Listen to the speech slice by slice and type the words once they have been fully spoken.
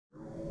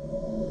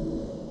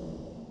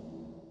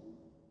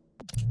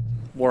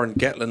Warren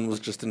Gatlin was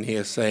just in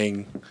here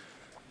saying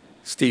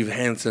Steve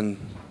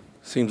Hansen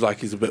seems like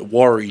he's a bit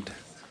worried.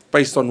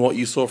 Based on what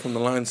you saw from the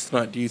Lions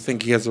tonight, do you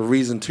think he has a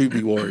reason to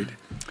be worried?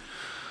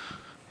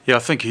 Yeah, I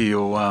think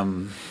he'll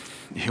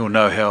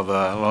know how the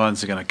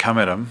Lions are going to come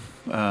at him.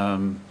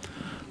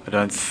 I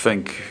don't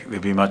think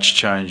there'll be much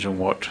change on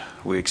what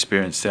we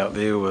experienced out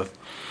there with,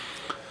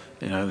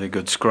 their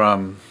good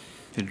scrum,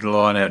 their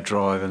line-out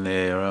drive and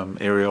their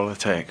aerial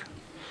attack.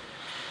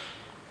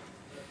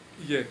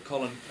 Yeah,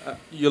 Colin,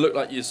 you look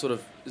like you sort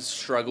of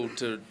struggled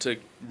to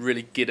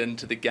really get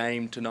into the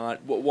game tonight.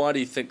 Why do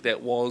you think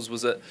that was?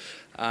 Was it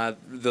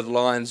the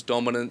Lions'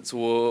 dominance,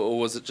 or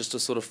was it just a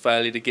sort of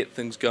failure to get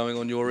things going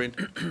on your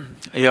end?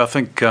 Yeah, I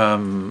think,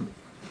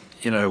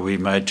 we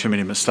made too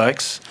many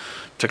mistakes,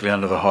 particularly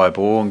under the high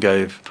ball, and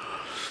gave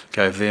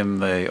them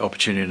the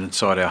opportunity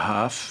inside our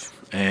half.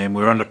 And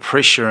we were under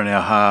pressure in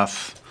our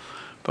half,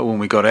 but when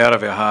we got out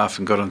of our half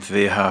and got into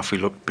their half, we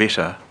looked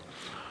better.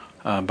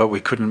 But we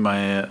couldn't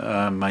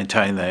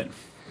maintain that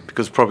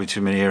because probably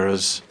too many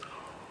errors.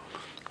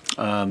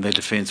 Their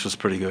defence was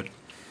pretty good.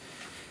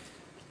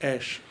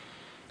 Ash,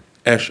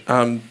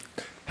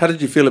 how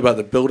did you feel about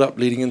the build-up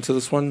leading into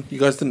this one? You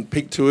guys didn't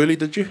peak too early,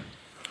 did you?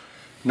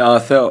 No, I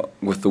felt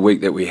with the week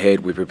that we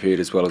had, we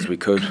prepared as well as we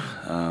could.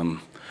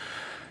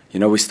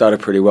 We started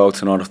pretty well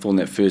tonight. I thought in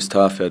that first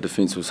half our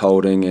defence was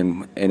holding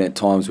and at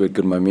times we had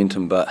good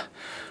momentum, but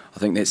I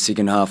think that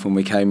second half when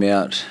we came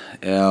out,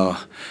 our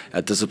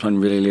discipline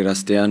really let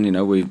us down.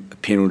 We a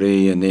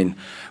penalty and then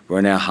we're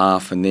in our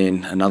half and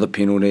then another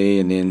penalty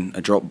and then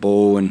a drop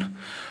ball. And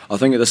I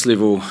think at this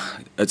level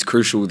it's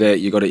crucial that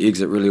you got to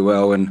exit really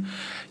well and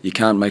you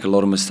can't make a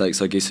lot of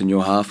mistakes, I guess, in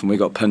your half. And we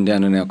got pinned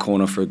down in our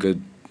corner for a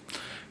good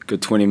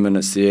 20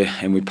 minutes there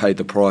and we paid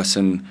the price.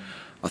 And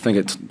I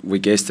think we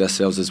gassed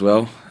ourselves as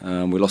well.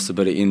 We lost a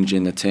bit of energy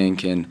in the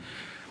tank and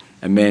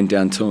a man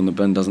down two in the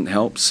bin doesn't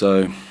help.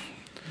 So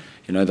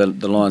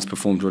the Lions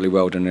performed really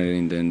well, didn't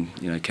it,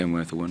 and came away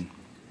with a win.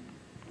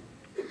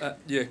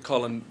 Yeah,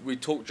 Colin, we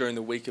talked during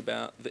the week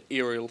about the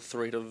aerial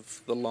threat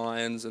of the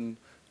Lions, and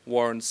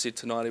Warren said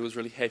tonight he was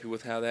really happy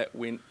with how that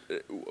went.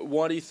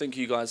 Why do you think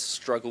you guys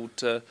struggled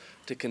to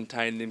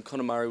contain them?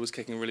 Conor Murray was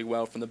kicking really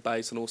well from the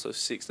base, and also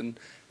Sexton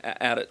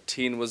out at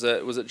 10. Was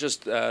it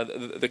just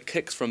the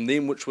kicks from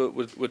them which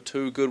were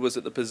too good? Was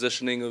it the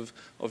positioning of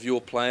your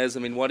players?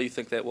 I mean, why do you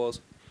think that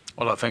was?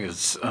 Well, I think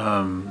it's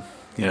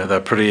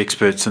they're pretty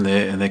experts in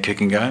their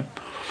kicking game,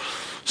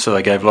 so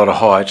they gave a lot of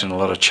height and a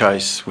lot of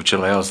chase, which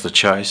allows the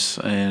chase,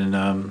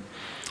 and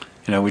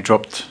we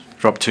dropped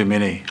too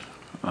many,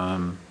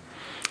 and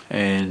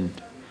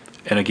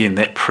again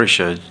that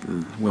pressure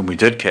when we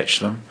did catch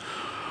them,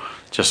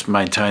 just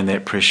maintain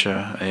that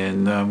pressure,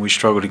 and we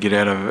struggled to get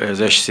out of, as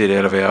Ash said,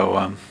 out of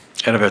our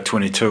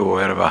 22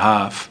 or out of our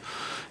half,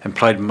 and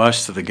played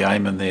most of the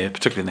game in there,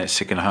 particularly in that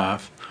second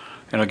half.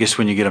 And I guess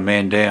when you get a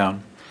man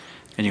down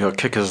and you got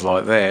kickers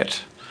like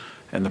that,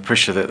 and the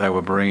pressure that they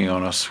were bringing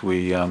on us,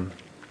 we had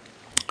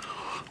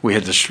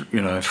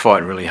to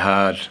fight really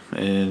hard,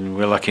 and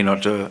we're lucky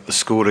not to the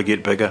score to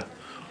get bigger.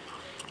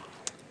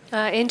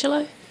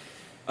 Angelo?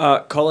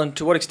 Colin,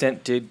 to what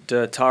extent did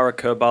Tara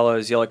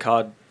Kurbalo's yellow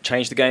card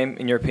change the game,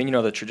 in your opinion,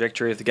 or the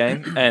trajectory of the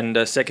game?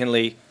 And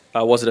secondly,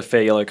 was it a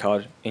fair yellow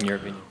card, in your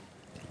opinion?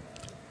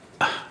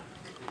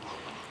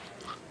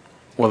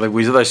 Well,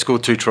 they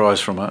scored 2 tries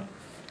from it,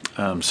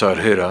 so it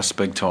hurt us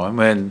big time.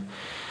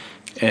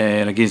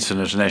 And against an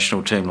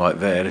international team like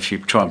that, if you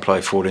try and play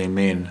 14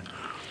 men,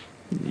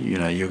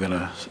 you're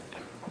gonna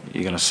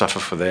suffer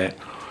for that.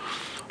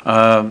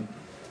 The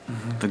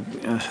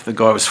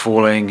guy was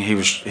falling. He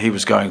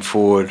was going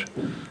forward.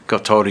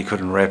 Got told he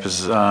couldn't wrap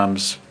his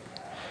arms.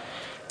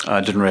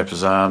 Didn't wrap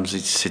his arms. He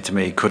said to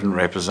me he couldn't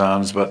wrap his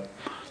arms, but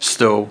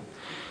still,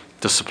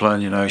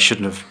 discipline.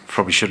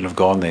 Probably shouldn't have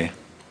gone there.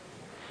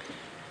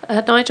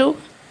 Nigel?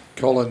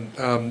 Colin,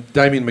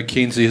 Damien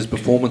McKenzie, his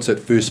performance at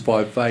first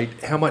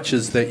 5'8", how much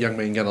is that young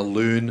man going to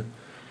learn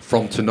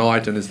from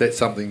tonight, and is that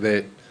something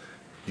that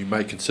you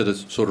may consider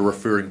sort of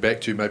referring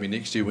back to maybe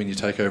next year when you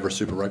take over a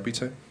Super Rugby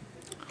team?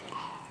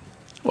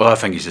 Well, I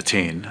think he's a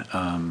 10.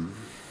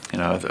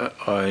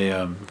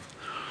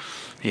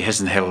 He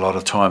hasn't had a lot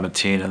of time at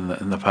 10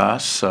 in the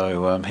past,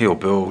 so he'll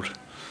build.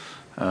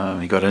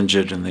 He got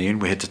injured in the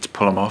end. We had to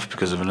pull him off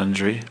because of an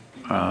injury.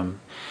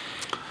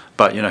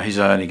 But he's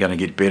only going to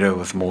get better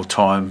with more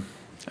time.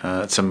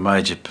 It's a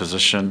major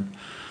position,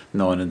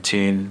 9 and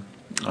 10.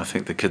 I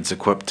think the kid's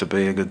equipped to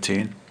be a good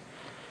 10.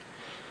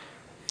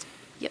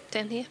 Yep,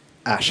 down here.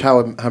 Ash, how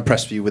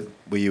impressed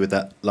were you with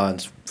that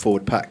Lions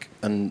forward pack?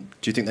 And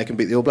do you think they can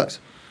beat the All Blacks?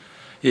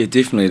 Yeah,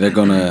 definitely. They're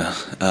gonna.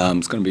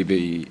 It's going to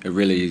be a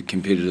really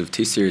competitive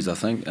Test series, I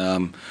think.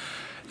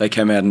 They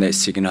came out in that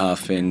second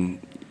half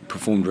and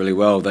performed really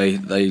well.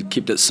 They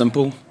kept it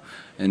simple.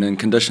 And in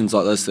conditions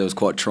like this, that was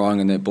quite trying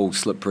and that ball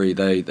slippery,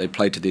 they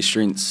played to their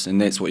strengths,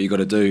 and that's what you got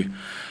to do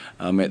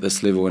at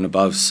this level and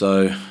above.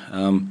 So,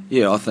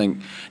 I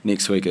think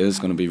next week is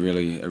going to be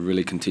a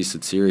really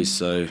contested series.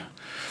 So,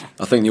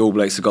 I think the All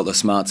Blacks have got the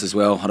smarts as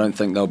well. I don't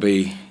think they'll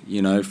be,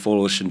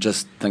 foolish and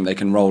just think they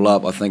can roll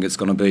up. I think it's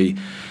going to be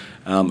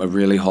a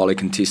really highly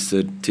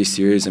contested test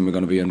series, and we're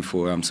going to be in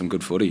for some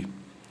good footy.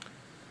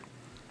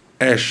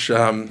 Ash,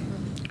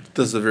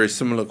 this is a very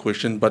similar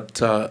question,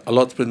 but a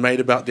lot's been made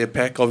about their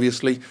pack,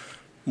 obviously.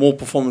 More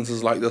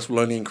performances like this will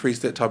only increase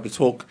that type of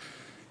talk.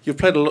 You've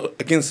played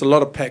against a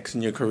lot of packs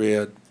in your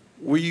career.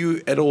 Were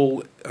you at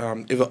all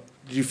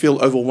did you feel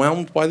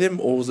overwhelmed by them,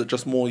 or was it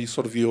just more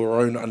your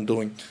own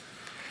undoing?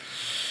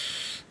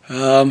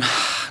 No,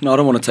 I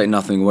don't want to take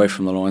nothing away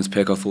from the Lions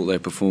pack. I thought they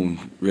performed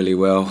really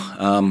well.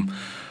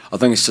 I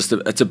think it's just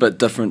it's a bit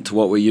different to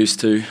what we're used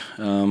to.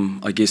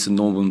 I guess a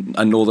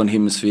northern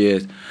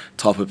hemisphere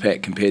type of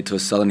pack compared to a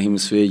southern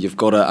hemisphere. You've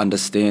got to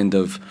understand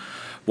of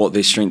what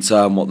their strengths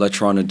are and what they're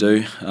trying to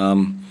do.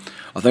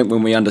 I think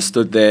when we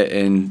understood that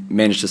and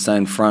managed to stay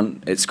in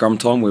front at scrum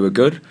time, we were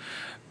good.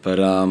 But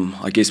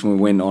I guess when we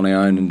went on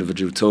our own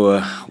individual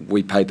tour,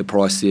 we paid the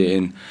price there,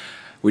 and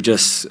it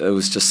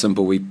was just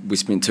simple. We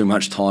spent too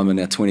much time in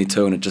our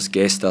 22 and it just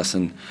gassed us,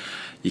 and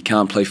you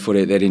can't play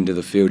footy at that end of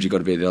the field. You've got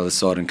to be at the other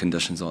side in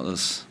conditions like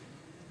this.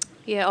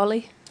 Yeah,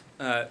 Ollie?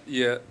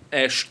 Yeah,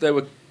 Ash, they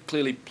were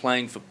clearly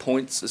playing for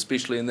points,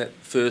 especially in that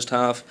first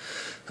half.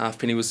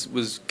 Halfpenny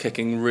was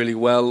kicking really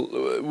well.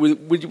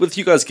 With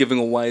you guys giving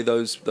away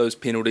those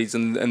penalties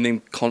and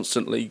then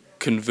constantly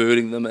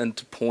converting them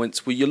into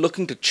points, were you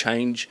looking to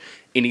change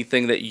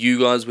anything that you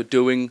guys were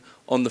doing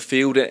on the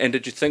field? And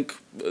did you think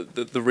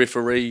that the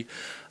referee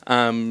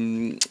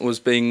was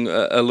being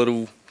a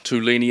little too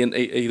lenient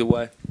either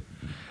way?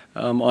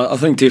 I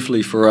think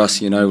definitely for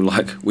us,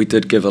 we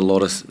did give a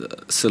lot of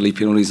silly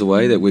penalties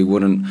away that we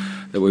wouldn't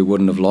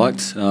have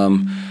liked.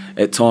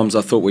 At times,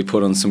 I thought we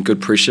put on some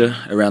good pressure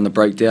around the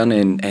breakdown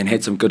and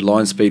had some good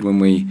line speed when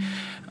we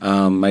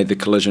made the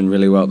collision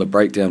really well at the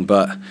breakdown.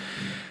 But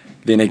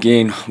then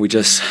again,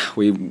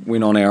 we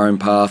went on our own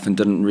path and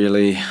didn't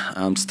really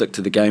stick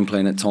to the game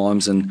plan at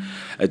times, and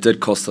it did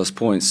cost us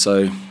points.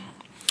 So,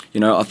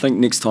 I think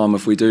next time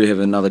if we do have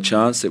another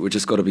chance, that we've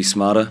just got to be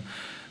smarter.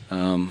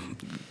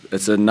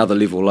 It's another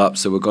level up,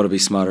 so we've got to be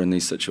smarter in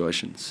these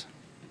situations.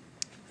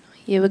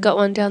 Yeah, we've got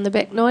one down the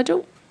back,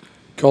 Nigel.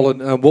 Colin,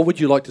 what would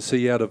you like to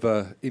see out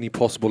of any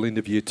possible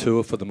end-of-year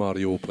tour for the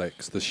Maori All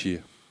Blacks this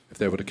year, if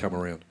they were to come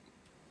around?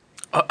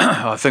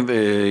 I think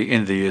the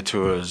end of the year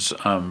tour is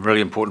really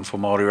important for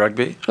Maori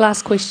rugby.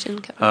 Last question.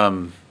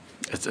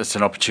 It's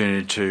an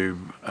opportunity to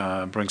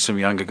bring some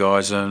younger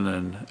guys in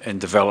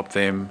and develop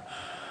them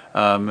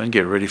and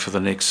get ready for the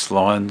next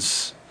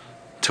Lions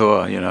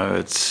tour.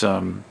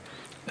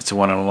 It's a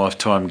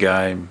one-in-a-lifetime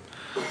game,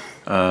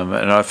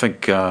 and I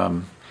think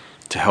to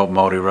help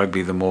Maori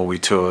rugby, the more we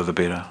tour, the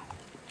better.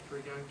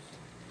 3 games,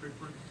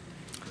 preference,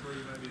 3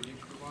 maybe an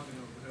extra one.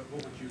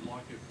 What would you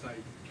like if they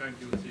came to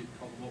you and said,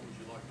 Colin, what would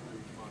you like to do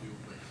with the Maori All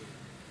Blacks in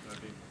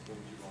November? What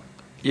would you like?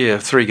 Yeah,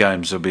 3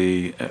 games would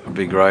be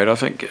great. I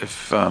think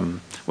if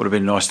would have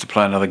been nice to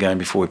play another game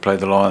before we played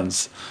the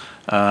Lions,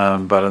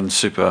 but in the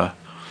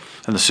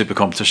super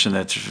competition,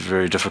 that's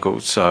very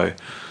difficult. So.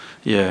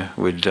 Yeah,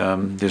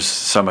 there's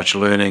so much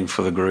learning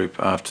for the group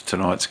after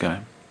tonight's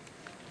game.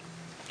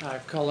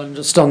 Colin,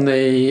 just on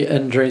the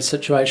injury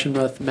situation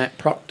with Matt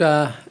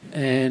Proctor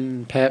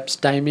and perhaps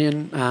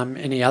Damien,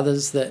 any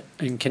others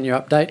and can you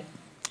update?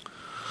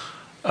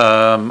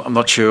 I'm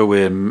not sure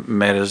where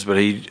Matt is, but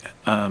he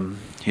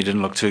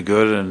didn't look too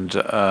good, and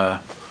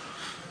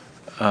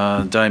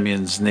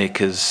Damien's neck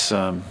is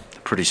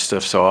pretty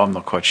stiff, so I'm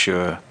not quite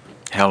sure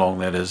how long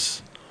that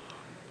is.